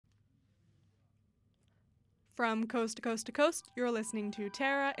From coast to coast to coast, you're listening to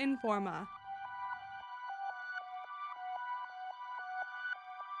Terra Informa.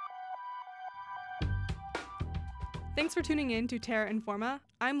 Thanks for tuning in to Terra Informa.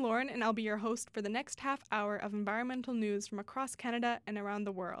 I'm Lauren, and I'll be your host for the next half hour of environmental news from across Canada and around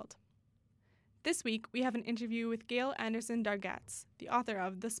the world. This week, we have an interview with Gail Anderson Dargatz, the author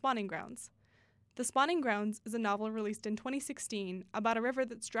of The Spawning Grounds. The Spawning Grounds is a novel released in 2016 about a river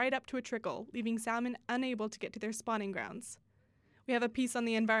that's dried up to a trickle, leaving salmon unable to get to their spawning grounds. We have a piece on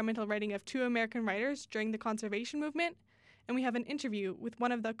the environmental writing of two American writers during the conservation movement, and we have an interview with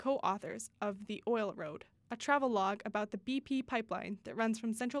one of the co-authors of The Oil Road, a travel log about the BP pipeline that runs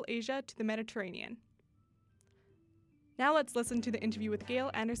from Central Asia to the Mediterranean. Now let's listen to the interview with Gail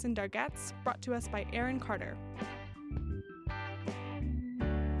Anderson Dargatz, brought to us by Aaron Carter.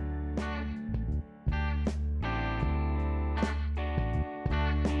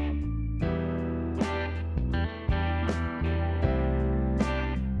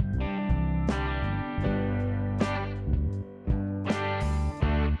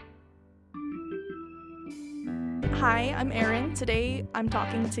 Hi, I'm Erin. Today I'm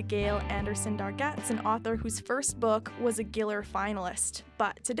talking to Gail Anderson Dargatz, an author whose first book was a Giller finalist.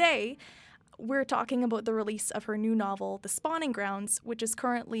 But today we're talking about the release of her new novel, The Spawning Grounds, which is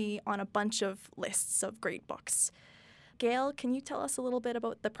currently on a bunch of lists of great books. Gail, can you tell us a little bit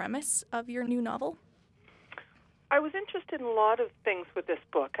about the premise of your new novel? I was interested in a lot of things with this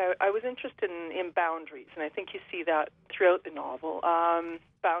book. I was interested in boundaries, and I think you see that throughout the novel.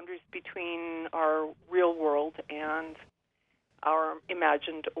 Boundaries between our real world and our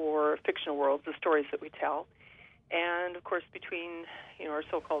imagined or fictional worlds, the stories that we tell. And, of course, between our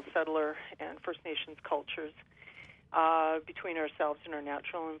so-called settler and First Nations cultures, between ourselves and our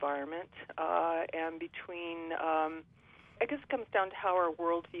natural environment, and between... I guess it comes down to how our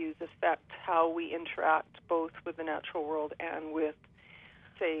worldviews affect how we interact both with the natural world and with,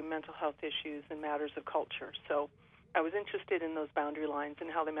 say, mental health issues and matters of culture. So I was interested in those boundary lines and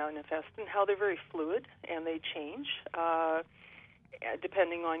how they manifest and how they're very fluid and they change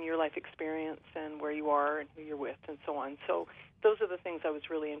depending on your life experience and where you are and who you're with and so on. So those are the things I was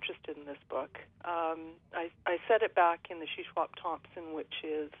really interested in this book. I set it back in the Shuswap Thompson, which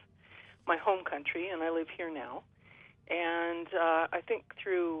is my home country, and I live here now. And I think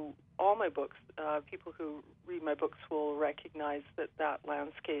through all my books, people who read my books will recognize that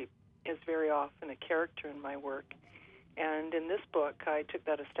landscape is very often a character in my work. And in this book, I took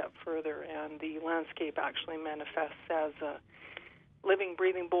that a step further, and the landscape actually manifests as a living,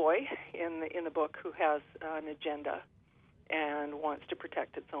 breathing boy in the book who has an agenda and wants to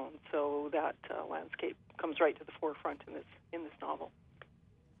protect its own. So that landscape comes right to the forefront in this novel.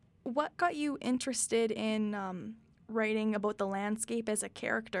 What got you interested in writing about the landscape as a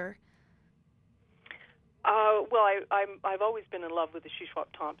character? Well, I've always been in love with the Shuswap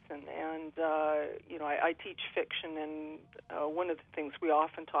Thompson, and I teach fiction, and one of the things we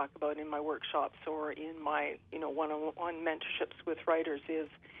often talk about in my workshops or in my one-on-one mentorships with writers is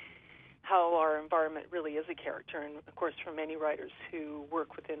how our environment really is a character. And of course, for many writers who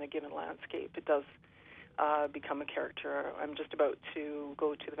work within a given landscape, it does become a character. I'm just about to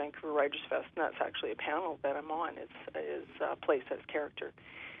go to the Vancouver Writers Fest, and that's actually a panel that I'm on, is place as character.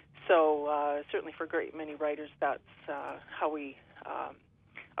 So certainly for a great many writers, that's how we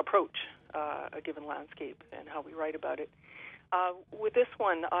approach a given landscape and how we write about it. With this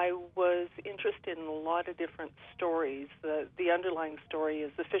one, I was interested in a lot of different stories. The underlying story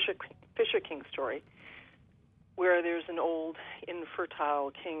is the Fisher King story, where there's an old,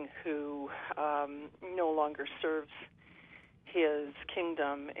 infertile king who no longer serves his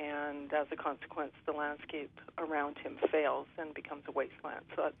kingdom, and as a consequence, the landscape around him fails and becomes a wasteland.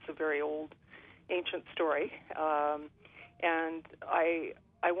 So that's a very old, ancient story. And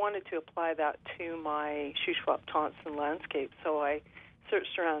I wanted to apply that to my Shuswap Thompson landscape, so I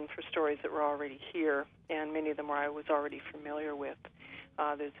searched around for stories that were already here, and many of them I was already familiar with.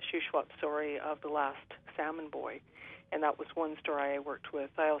 There's the Shuswap story of the last salmon boy, and that was one story I worked with.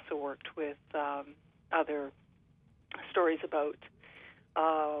 I also worked with other stories about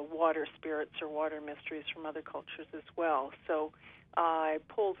water spirits or water mysteries from other cultures as well. So I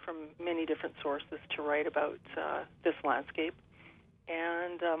pulled from many different sources to write about this landscape.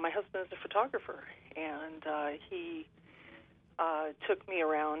 And my husband is a photographer, and he took me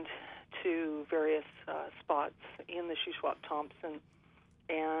around to various spots in the Shuswap Thompson.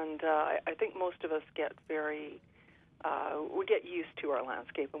 And I think most of us get we get used to our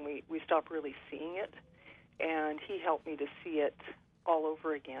landscape, and we stop really seeing it. And he helped me to see it all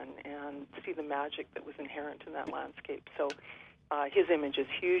over again and see the magic that was inherent in that landscape. So his images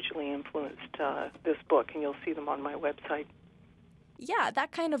hugely influenced this book, and you'll see them on my website. Yeah,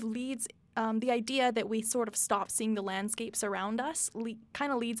 that kind of leads, the idea that we sort of stop seeing the landscapes around us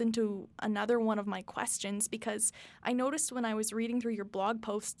kind of leads into another one of my questions, because I noticed when I was reading through your blog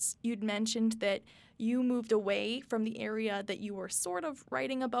posts, you'd mentioned that you moved away from the area that you were sort of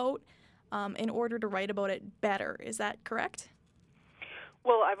writing about in order to write about it better. Is that correct?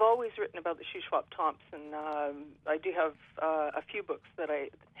 Well, I've always written about the Shuswap Thompson. I do have a few books that I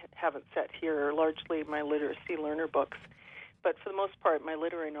haven't set here, largely my literacy learner books. But for the most part, my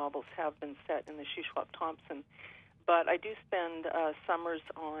literary novels have been set in the Shuswap Thompson. But I do spend summers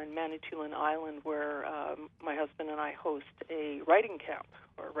on Manitoulin Island, where my husband and I host a writing camp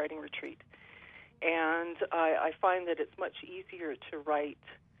or a writing retreat. And I find that it's much easier to write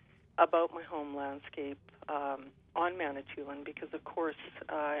about my home landscape on Manitoulin because, of course,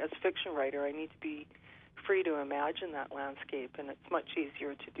 as a fiction writer, I need to be free to imagine that landscape, and it's much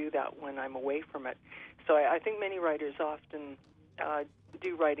easier to do that when I'm away from it. So I think many writers often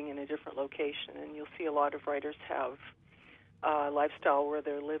do writing in a different location, and you'll see a lot of writers have a lifestyle where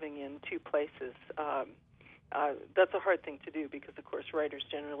they're living in two places. That's a hard thing to do because, of course, writers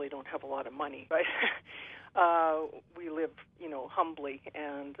generally don't have a lot of money, right? We live, humbly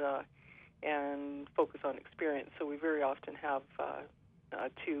and focus on experience. So we very often have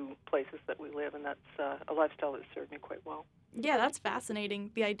two places that we live, and that's a lifestyle that served me quite well. Yeah, that's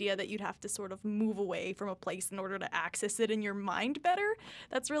fascinating, the idea that you'd have to sort of move away from a place in order to access it in your mind better.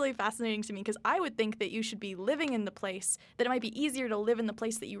 That's really fascinating to me because I would think that you should be living in the place, that it might be easier to live in the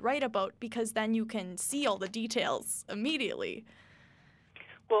place that you write about because then you can see all the details immediately.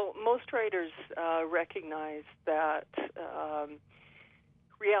 Well, most writers recognize that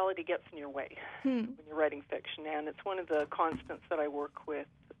reality gets in your way when you're writing fiction, and it's one of the constants that I work with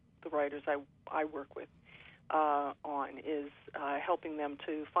the writers I work with on is helping them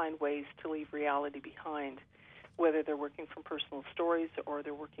to find ways to leave reality behind, whether they're working from personal stories or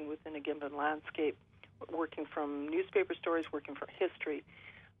they're working within a given landscape, working from newspaper stories, working from history.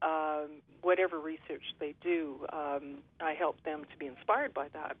 Whatever research they do, I help them to be inspired by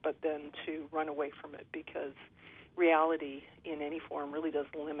that, but then to run away from it because reality in any form really does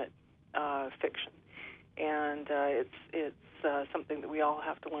limit fiction. And it's something that we all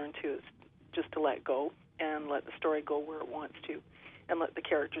have to learn to, is just to let go and let the story go where it wants to, and let the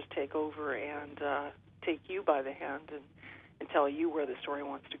characters take over and take you by the hand and tell you where the story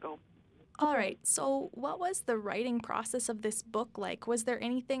wants to go. All right, so what was the writing process of this book like? Was there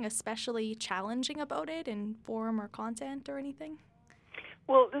anything especially challenging about it in form or content or anything?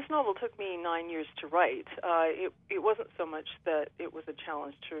 Well, this novel took me 9 years to write. It wasn't so much that it was a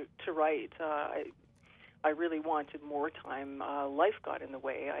challenge to write. I really wanted more time. Life got in the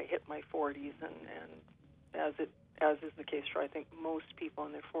way. I hit my 40s, and as is the case for I think most people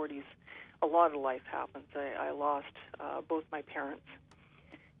in their 40s, a lot of life happens. I lost both my parents,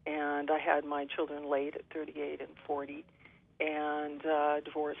 and I had my children late at 38 and 40, and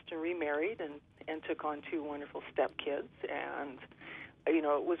divorced and remarried, and took on two wonderful stepkids. And it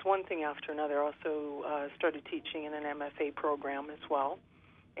was one thing after another. I also started teaching in an MFA program as well,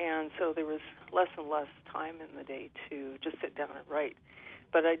 and so there was less and less time in the day to just sit down and write.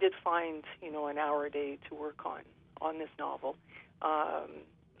 But I did find, an hour a day to work on this novel.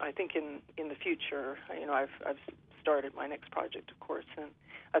 I think in the future, I've started my next project, of course, and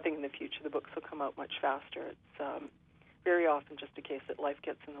I think in the future the books will come out much faster. It's very often just a case that life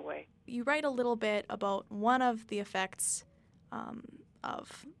gets in the way. You write a little bit about one of the effects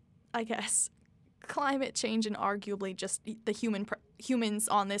of, I guess, climate change and arguably just the humans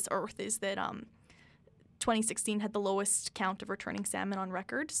on this earth is that 2016 had the lowest count of returning salmon on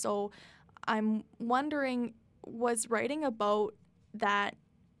record. So I'm wondering, was writing about that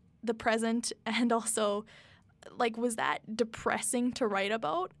the present, and also, was that depressing to write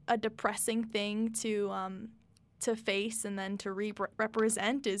about? A depressing thing to face and then to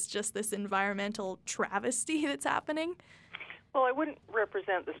represent is just this environmental travesty that's happening? Well, I wouldn't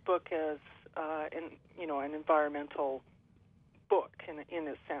represent this book as an environmental book in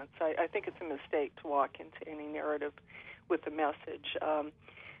a sense. I think it's a mistake to walk into any narrative with a message.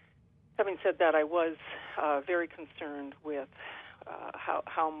 Having said that, I was very concerned with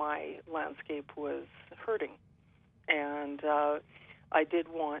how my landscape was hurting, and I did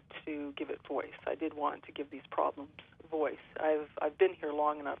want to give it voice. I did want to give these problems voice. I've been here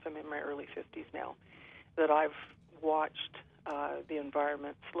long enough. I'm in my early 50s now, that I've watched the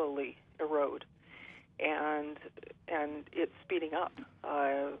environment slowly erode, and it's speeding up.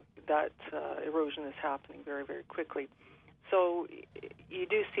 That erosion is happening very, very quickly. so you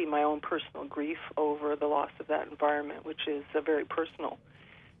do see my own personal grief over the loss of that environment, which is a very personal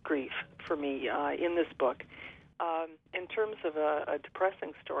grief for me in this book. In terms of a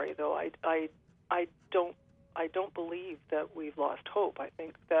depressing story, though, I don't believe that we've lost hope. I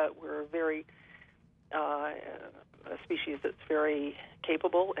think that we're a species that's very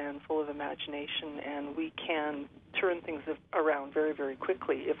capable and full of imagination, and we can turn things around very, very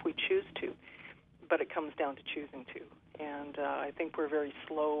quickly if we choose to. But it comes down to choosing to. And I think we're very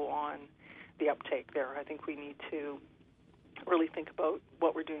slow on the uptake there. I think we need to really think about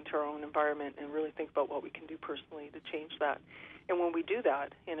what we're doing to our own environment and really think about what we can do personally to change that. And when we do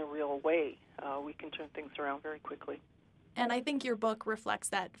that in a real way, we can turn things around very quickly. And I think your book reflects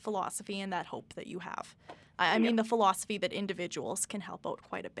that philosophy and that hope that you have. I mean, the philosophy that individuals can help out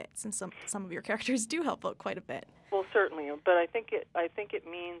quite a bit, since some of your characters do help out quite a bit. Well, certainly, but I think it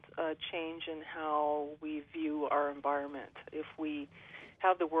means a change in how we view our environment. If we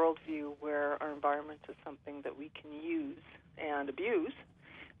have the worldview where our environment is something that we can use and abuse,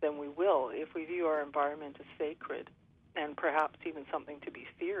 then we will. If we view our environment as sacred and perhaps even something to be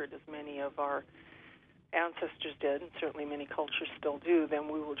feared, as many of our ancestors did, and certainly many cultures still do, then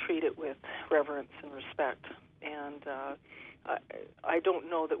we will treat it with reverence and respect. And I don't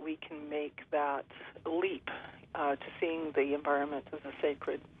know that we can make that leap to seeing the environment as a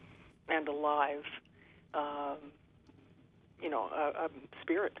sacred and alive,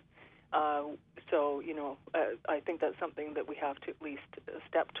 spirit. So, I think that's something that we have to at least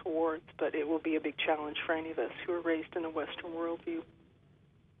step towards, but it will be a big challenge for any of us who are raised in a Western worldview.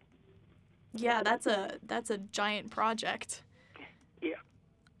 Yeah, that's a giant project. Yeah.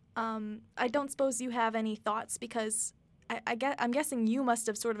 I don't suppose you have any thoughts, because I'm guessing you must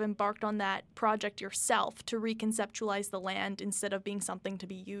have sort of embarked on that project yourself to reconceptualize the land instead of being something to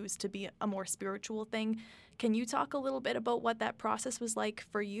be used to be a more spiritual thing. Can you talk a little bit about what that process was like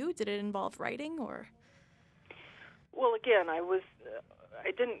for you? Did it involve writing, or? Well, again, I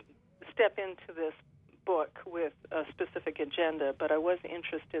didn't step into this book with a specific agenda, but I was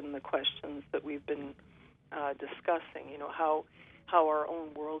interested in the questions that we've been discussing. How our own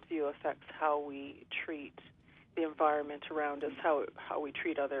worldview affects how we treat the environment around us, how we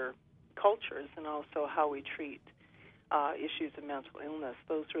treat other cultures, and also how we treat issues of mental illness.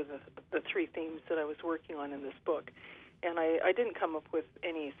 Those were the three themes that I was working on in this book. And I didn't come up with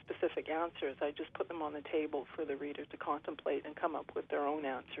any specific answers. I just put them on the table for the reader to contemplate and come up with their own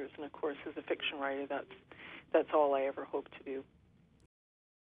answers. And, of course, as a fiction writer, that's all I ever hope to do.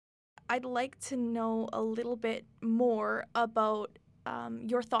 I'd like to know a little bit more about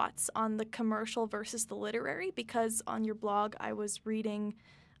your thoughts on the commercial versus the literary, because on your blog I was reading,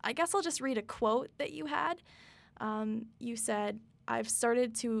 I guess I'll just read a quote that you had. You said, "I've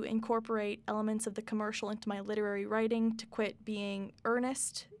started to incorporate elements of the commercial into my literary writing to quit being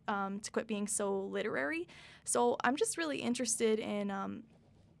earnest, to quit being so literary." So I'm just really interested in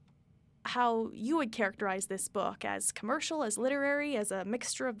how you would characterize this book, as commercial, as literary, as a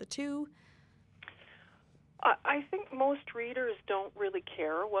mixture of the two. I think most readers don't really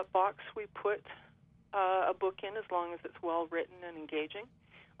care what box we put a book in, as long as it's well written and engaging.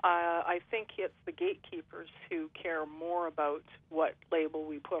 I think it's the gatekeepers who care more about what label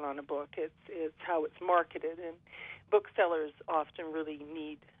we put on a book. It's how it's marketed, and booksellers often really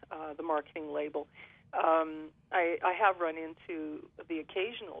need the marketing label. I have run into the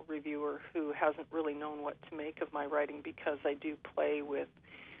occasional reviewer who hasn't really known what to make of my writing, because I do play with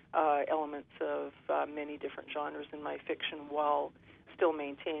elements of many different genres in my fiction while still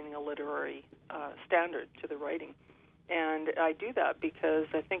maintaining a literary standard to the writing. And I do that because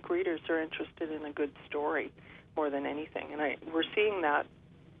I think readers are interested in a good story more than anything. And we're seeing that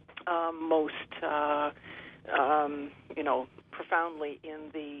most, profoundly in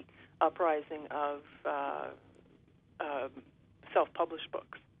the uprising of self-published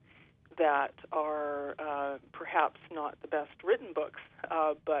books that are perhaps not the best written books,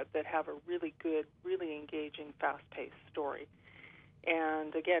 but that have a really good, really engaging, fast-paced story.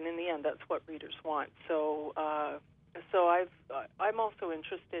 And again, in the end, that's what readers want. So I'm also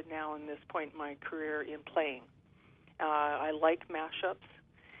interested now in this point in my career in playing. I like mashups.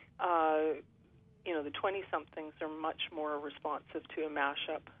 The 20-somethings are much more responsive to a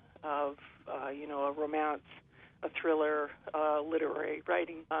mashup of, a romance, a thriller, literary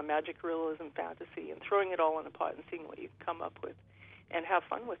writing, magic realism, fantasy, and throwing it all in a pot and seeing what you can come up with and have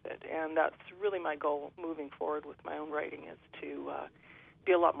fun with it. And that's really my goal moving forward with my own writing, is to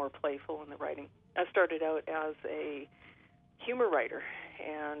be a lot more playful in the writing. I started out as a humor writer,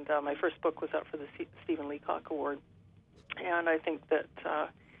 and my first book was up for the Stephen Leacock Award. And I think that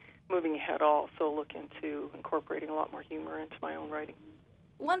moving ahead, I'll also look into incorporating a lot more humor into my own writing.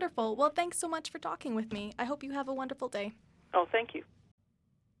 Wonderful. Well, thanks so much for talking with me. I hope you have a wonderful day. Oh, thank you.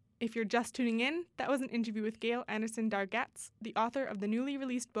 If you're just tuning in, that was an interview with Gail Anderson Dargetz, the author of the newly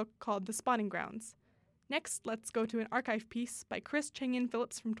released book called The Spawning Grounds. Next, let's go to an archive piece by Chris Chang-Yin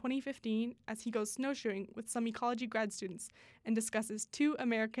Phillips from 2015 as he goes snowshoeing with some ecology grad students and discusses two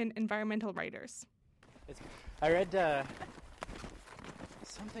American environmental writers. I read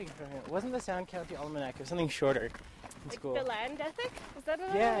something from it. Wasn't the Sound County Almanac? It was something shorter in school. The land ethic? Is that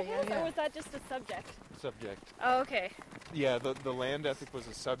what Yeah, it is? yeah. Or was that just a subject? Subject. Oh, okay. Yeah, the land ethic was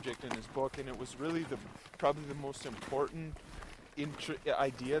a subject in his book, and it was really probably the most important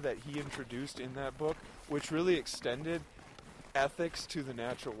idea that he introduced in that book, which really extended ethics to the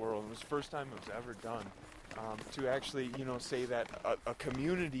natural world. It was the first time it was ever done. To actually, say that a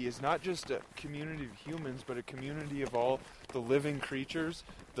community is not just a community of humans, but a community of all the living creatures,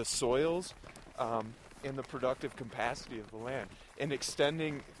 the soils, and the productive capacity of the land, and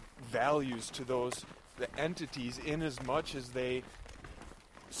extending values to the entities in as much as they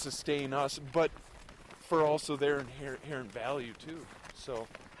sustain us, but for also their inherent value too. So,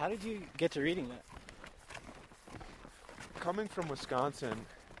 how did you get to reading that? Coming from Wisconsin,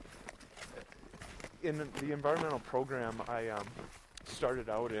 in the environmental program I started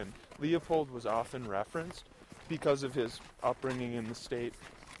out in, Leopold was often referenced because of his upbringing in the state,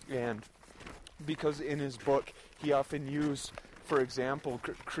 and because in his book he often used, for example,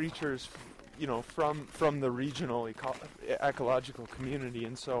 creatures, from the regional ecological community,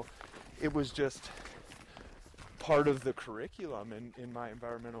 and so it was just part of the curriculum in my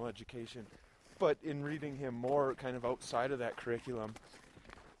environmental education. But in reading him more kind of outside of that curriculum,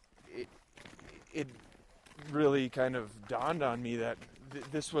 it really kind of dawned on me that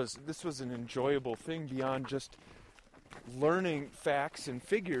this was an enjoyable thing beyond just learning facts and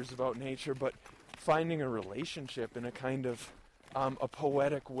figures about nature, but finding a relationship in a kind of a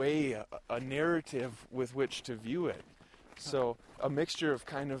poetic way, a narrative with which to view it. So a mixture of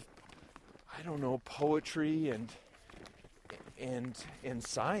kind of, poetry and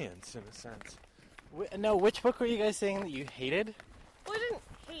science in a sense. No, which book were you guys saying that you hated? Well, I didn't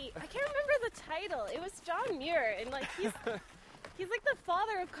hate. I can't remember the title. It was John Muir, and he's like the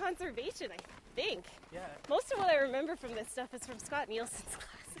father of conservation, I think. Yeah. Most of what I remember from this stuff is from Scott Nielsen's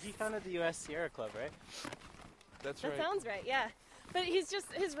classes. He founded the U.S. Sierra Club, right? That's That right. sounds right, yeah. But his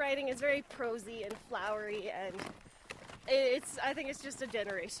writing is very prosy and flowery, and I think it's just a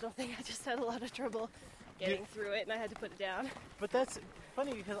generational thing. I just had a lot of trouble getting through it, and I had to put it down. But that's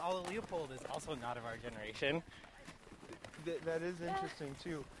funny because Aldo Leopold is also not of our generation. That is interesting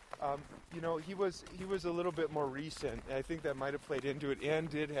too. He was a little bit more recent. I think that might have played into it, and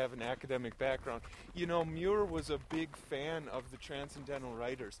did have an academic background. Muir was a big fan of the Transcendental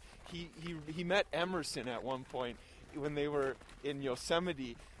Writers. He met Emerson at one point when they were in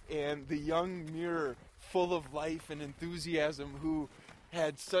Yosemite, and the young Muir, full of life and enthusiasm, who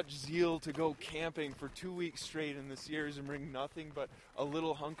had such zeal to go camping for 2 weeks straight in the Sierras and bring nothing but a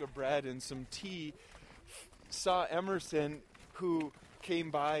little hunk of bread and some tea, saw Emerson, who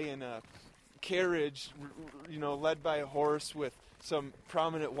came by in a carriage, led by a horse with some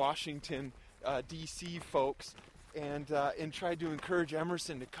prominent Washington, D.C. folks, and tried to encourage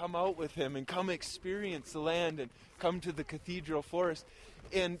Emerson to come out with him and come experience the land and come to the cathedral forest.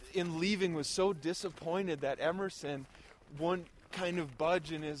 And in leaving was so disappointed that Emerson wouldn't kind of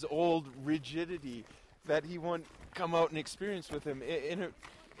budge in his old rigidity, that he wouldn't come out and experience with him.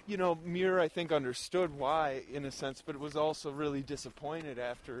 Muir, I think, understood why, in a sense, but was also really disappointed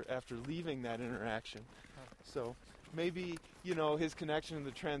after leaving that interaction. So maybe, his connection to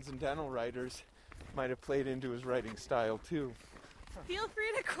the Transcendental Writers might have played into his writing style, too. Feel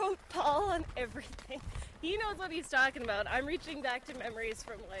free to quote Paul on everything. He knows what he's talking about. I'm reaching back to memories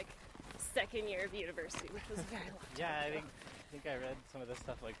from, second year of university, which was very long time Yeah, ago. I think I read some of this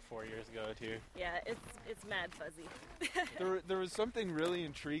stuff 4 years ago, too. Yeah, it's mad fuzzy. There was something really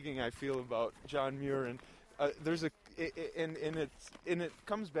intriguing, I feel, about John Muir, and it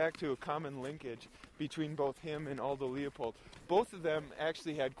comes back to a common linkage between both him and Aldo Leopold. Both of them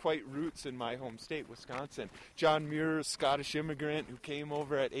actually had quite roots in my home state, Wisconsin. John Muir, a Scottish immigrant who came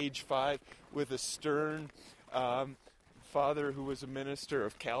over at age 5 with a stern father who was a minister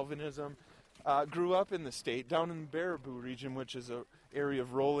of Calvinism. Grew up in the state, down in the Baraboo region, which is an area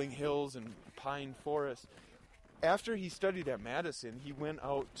of rolling hills and pine forest. After he studied at Madison, he went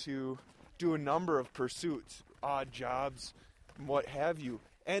out to do a number of pursuits, odd jobs, what have you.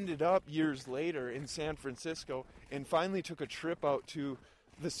 Ended up years later in San Francisco, and finally took a trip out to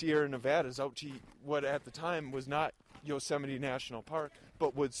the Sierra Nevadas, out to what at the time was not Yosemite National Park,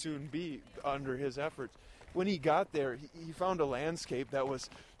 but would soon be under his efforts. When he got there, he found a landscape that was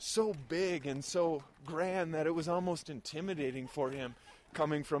so big and so grand that it was almost intimidating for him,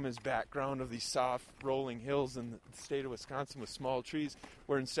 coming from his background of these soft rolling hills in the state of Wisconsin with small trees,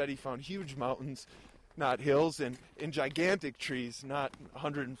 where instead he found huge mountains, not hills, and gigantic trees, not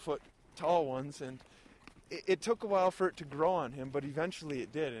 100-foot tall ones. And it took a while for it to grow on him, but eventually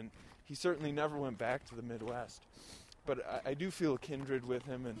it did, and he certainly never went back to the Midwest. But I do feel kindred with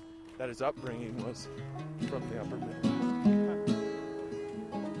him, and that his upbringing was from the upper Midwest.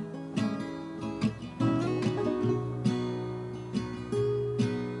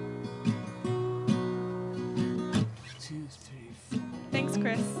 Thanks,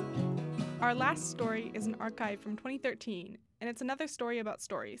 Chris. Our last story is an archive from 2013, and it's another story about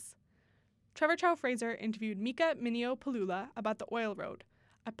stories. Trevor Chow Fraser interviewed Mika Minio-Palula about the Oil Road,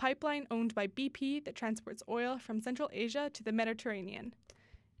 a pipeline owned by BP that transports oil from Central Asia to the Mediterranean.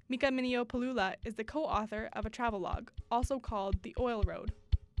 Mika Minio-Palula is the co-author of a travelogue, also called The Oil Road.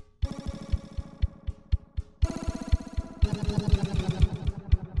 So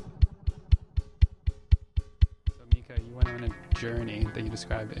Mika, you went on a journey that you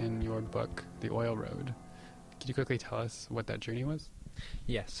describe in your book, The Oil Road. Could you quickly tell us what that journey was?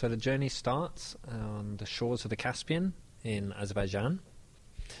 Yes, so the journey starts on the shores of the Caspian in Azerbaijan.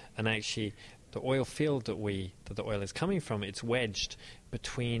 And actually, the oil field that the oil is coming from, it's wedged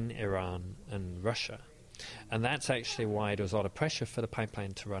between Iran and Russia. And that's actually why there was a lot of pressure for the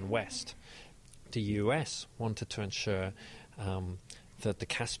pipeline to run west. The US wanted to ensure that the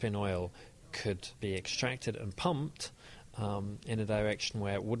Caspian oil could be extracted and pumped in a direction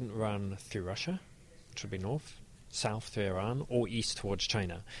where it wouldn't run through Russia, which would be north, south through Iran, or east towards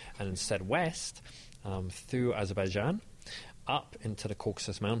China, and instead west through Azerbaijan, up into the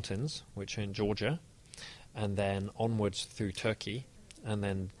Caucasus Mountains, which are in Georgia, and then onwards through Turkey, and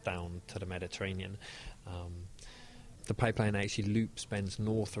then down to the Mediterranean. The pipeline actually bends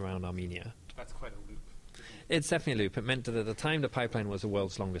north around Armenia. That's quite a loop. It's definitely a loop. It meant that at the time the pipeline was the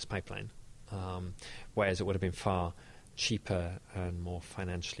world's longest pipeline, whereas it would have been far cheaper and more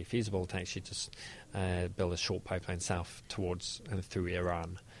financially feasible to actually just build a short pipeline south towards and through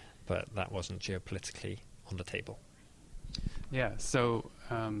Iran, but that wasn't geopolitically on the table. Yeah, so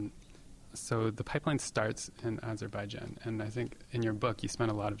the pipeline starts in Azerbaijan, and I think in your book you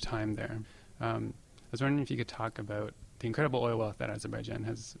spent a lot of time there. I was wondering if you could talk about the incredible oil wealth that Azerbaijan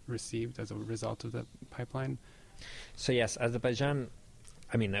has received as a result of the pipeline. So yes, Azerbaijan,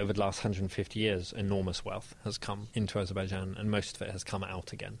 over the last 150 years, enormous wealth has come into Azerbaijan, and most of it has come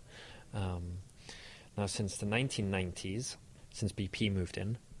out again. Now, since the 1990s, since BP moved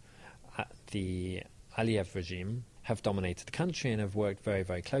in, the Aliyev regime have dominated the country and have worked very,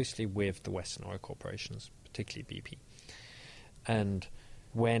 very closely with the Western oil corporations, particularly BP. And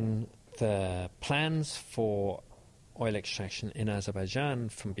when the plans for oil extraction in Azerbaijan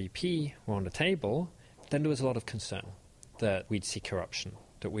from BP were on the table, then there was a lot of concern that we'd see corruption,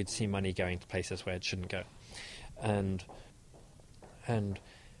 that we'd see money going to places where it shouldn't go. And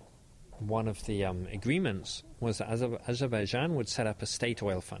one of the agreements was that Azerbaijan would set up a state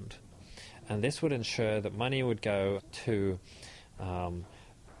oil fund. And this would ensure that money would go to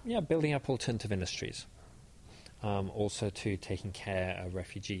building up alternative industries, also to taking care of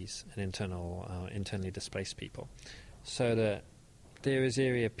refugees and internally displaced people, so that the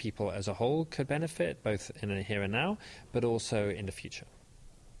Azeri people as a whole could benefit, both in the here and now, but also in the future.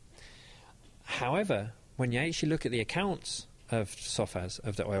 However, when you actually look at the accounts of SOFAZ,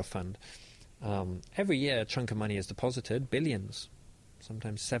 of the oil fund, every year a chunk of money is deposited, billions,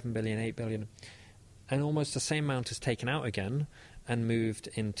 sometimes 7 billion, 8 billion, and almost the same amount is taken out again and moved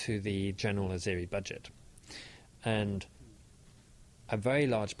into the general Azeri budget. And a very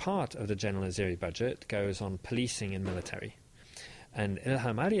large part of the general Azeri budget goes on policing and military. And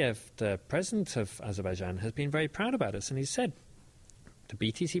Ilham Aliyev, the president of Azerbaijan, has been very proud about this, and he said, the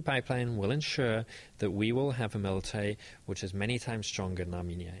BTC pipeline will ensure that we will have a military which is many times stronger than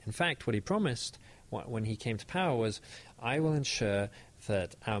Armenia. In fact, what he promised when he came to power was, I will ensure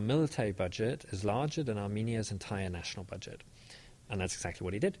that our military budget is larger than Armenia's entire national budget. And that's exactly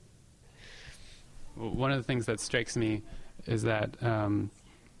what he did. One of the things that strikes me is that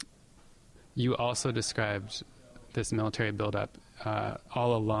you also described this military buildup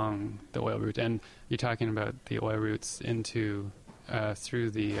all along the oil route, and you're talking about the oil routes into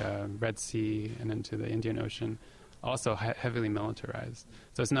through the Red Sea and into the Indian Ocean, also heavily militarized.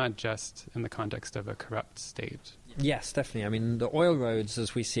 So it's not just in the context of a corrupt state. Yes, definitely. The oil roads,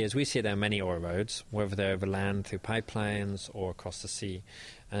 as we see it, there are many oil roads, whether they're over land through pipelines or across the sea,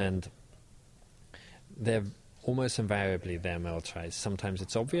 and they're almost invariably they're militarized. Sometimes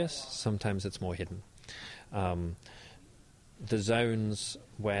it's obvious, sometimes it's more hidden. The zones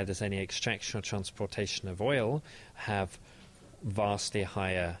where there's any extraction or transportation of oil have vastly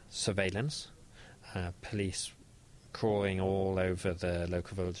higher surveillance, police crawling all over the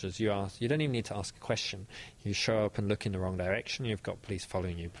local villages. You don't even need to ask a question. You show up and look in the wrong direction, you've got police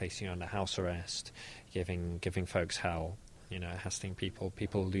following you, placing you under house arrest, giving folks hell, hassling people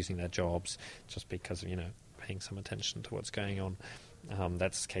losing their jobs just because of, paying some attention to what's going on.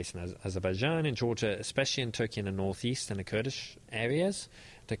 That's the case in Azerbaijan, in Georgia, especially in Turkey in the northeast and the Kurdish areas.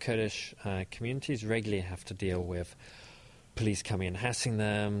 The Kurdish communities regularly have to deal with police coming and harassing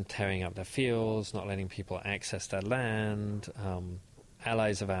them, tearing up their fields, not letting people access their land.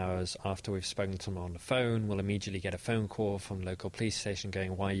 Allies of ours, after we've spoken to them on the phone, will immediately get a phone call from the local police station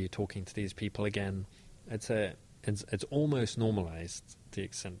going, "Why are you talking to these people again?" It's almost normalized, the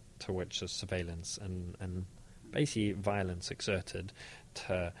extent to which there's surveillance and basically violence exerted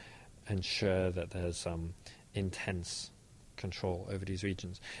to ensure that there's intense control over these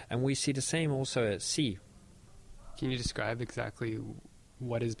regions. And we see the same also at sea. Can you describe exactly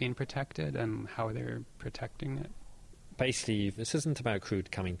what is being protected and how they're protecting it? Basically, this isn't about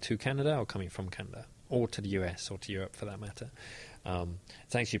crude coming to Canada or coming from Canada, or to the US or to Europe for that matter.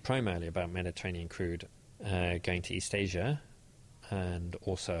 It's actually primarily about Mediterranean crude going to East Asia, and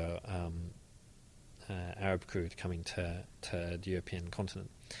also Arab crude coming to the European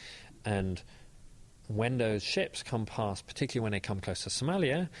continent. And when those ships come past, particularly when they come close to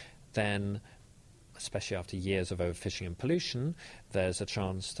Somalia, then, especially after years of overfishing and pollution, there's a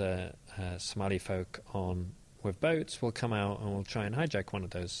chance that Somali folk with boats will come out and will try and hijack one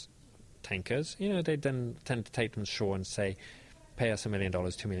of those tankers. They then tend to take them ashore and say, "Pay us $1 million,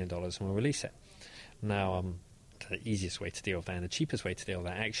 $2 million, and we'll release it." Now, the easiest way to deal with that and the cheapest way to deal with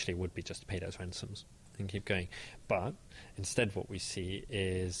that actually would be just to pay those ransoms and keep going. But instead what we see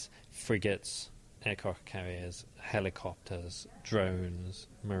is frigates, aircraft carriers, helicopters, drones,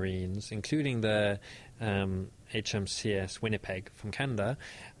 marines, including the HMCS Winnipeg from Canada,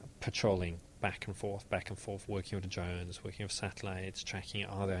 patrolling back and forth, working with the drones, working with satellites, tracking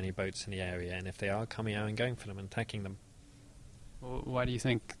are there any boats in the area, and if they are, coming out and going for them and attacking them. Well, why do you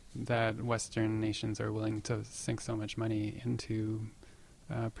think that Western nations are willing to sink so much money into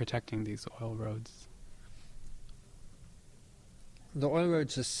protecting these oil roads? The oil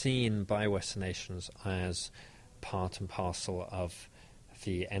roads are seen by Western nations as part and parcel of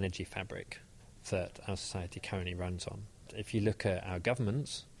the energy fabric that our society currently runs on. If you look at our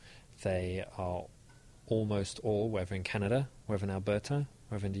governments, they are almost all, whether in Canada, whether in Alberta,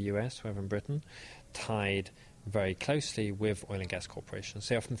 whether in the US, whether in Britain, tied very closely with oil and gas corporations.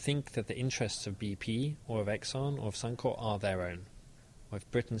 They often think that the interests of BP or of Exxon or of Suncor are their own. If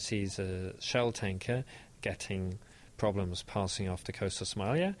Britain sees a Shell tanker getting problems passing off the coast of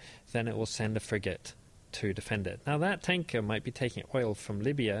Somalia, then it will send a frigate to defend it. Now, that tanker might be taking oil from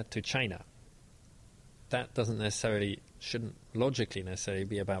Libya to China. That shouldn't logically necessarily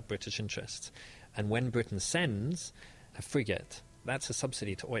be about British interests. And when Britain sends a frigate, that's a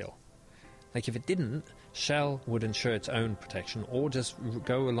subsidy to oil. Like, if it didn't, Shell would ensure its own protection or just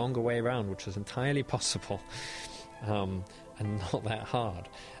go a longer way around, which is entirely possible and not that hard.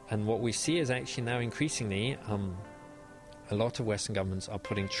 And what we see is actually now increasingly a lot of Western governments are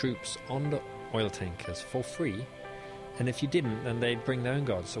putting troops on the oil tankers for free, and if you didn't, then they'd bring their own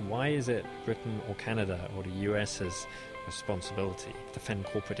guards. So why is it Britain or Canada or the US's responsibility to defend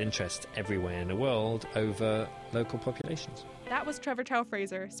corporate interests everywhere in the world over local populations? That was Trevor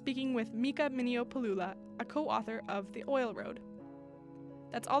Chow-Fraser speaking with Mika Miniopalula, a co-author of The Oil Road.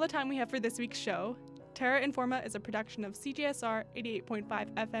 That's all the time we have for this week's show. Terra Informa is a production of CJSR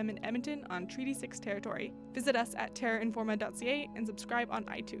 88.5 FM in Edmonton on Treaty 6 territory. Visit us at terrainforma.ca and subscribe on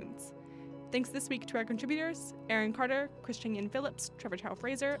iTunes. Thanks this week to our contributors, Aaron Carter, Christian Ian Phillips, Trevor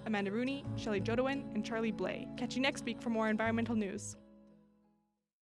Chow-Fraser, Amanda Rooney, Shelley Jodowin, and Charlie Blay. Catch you next week for more environmental news.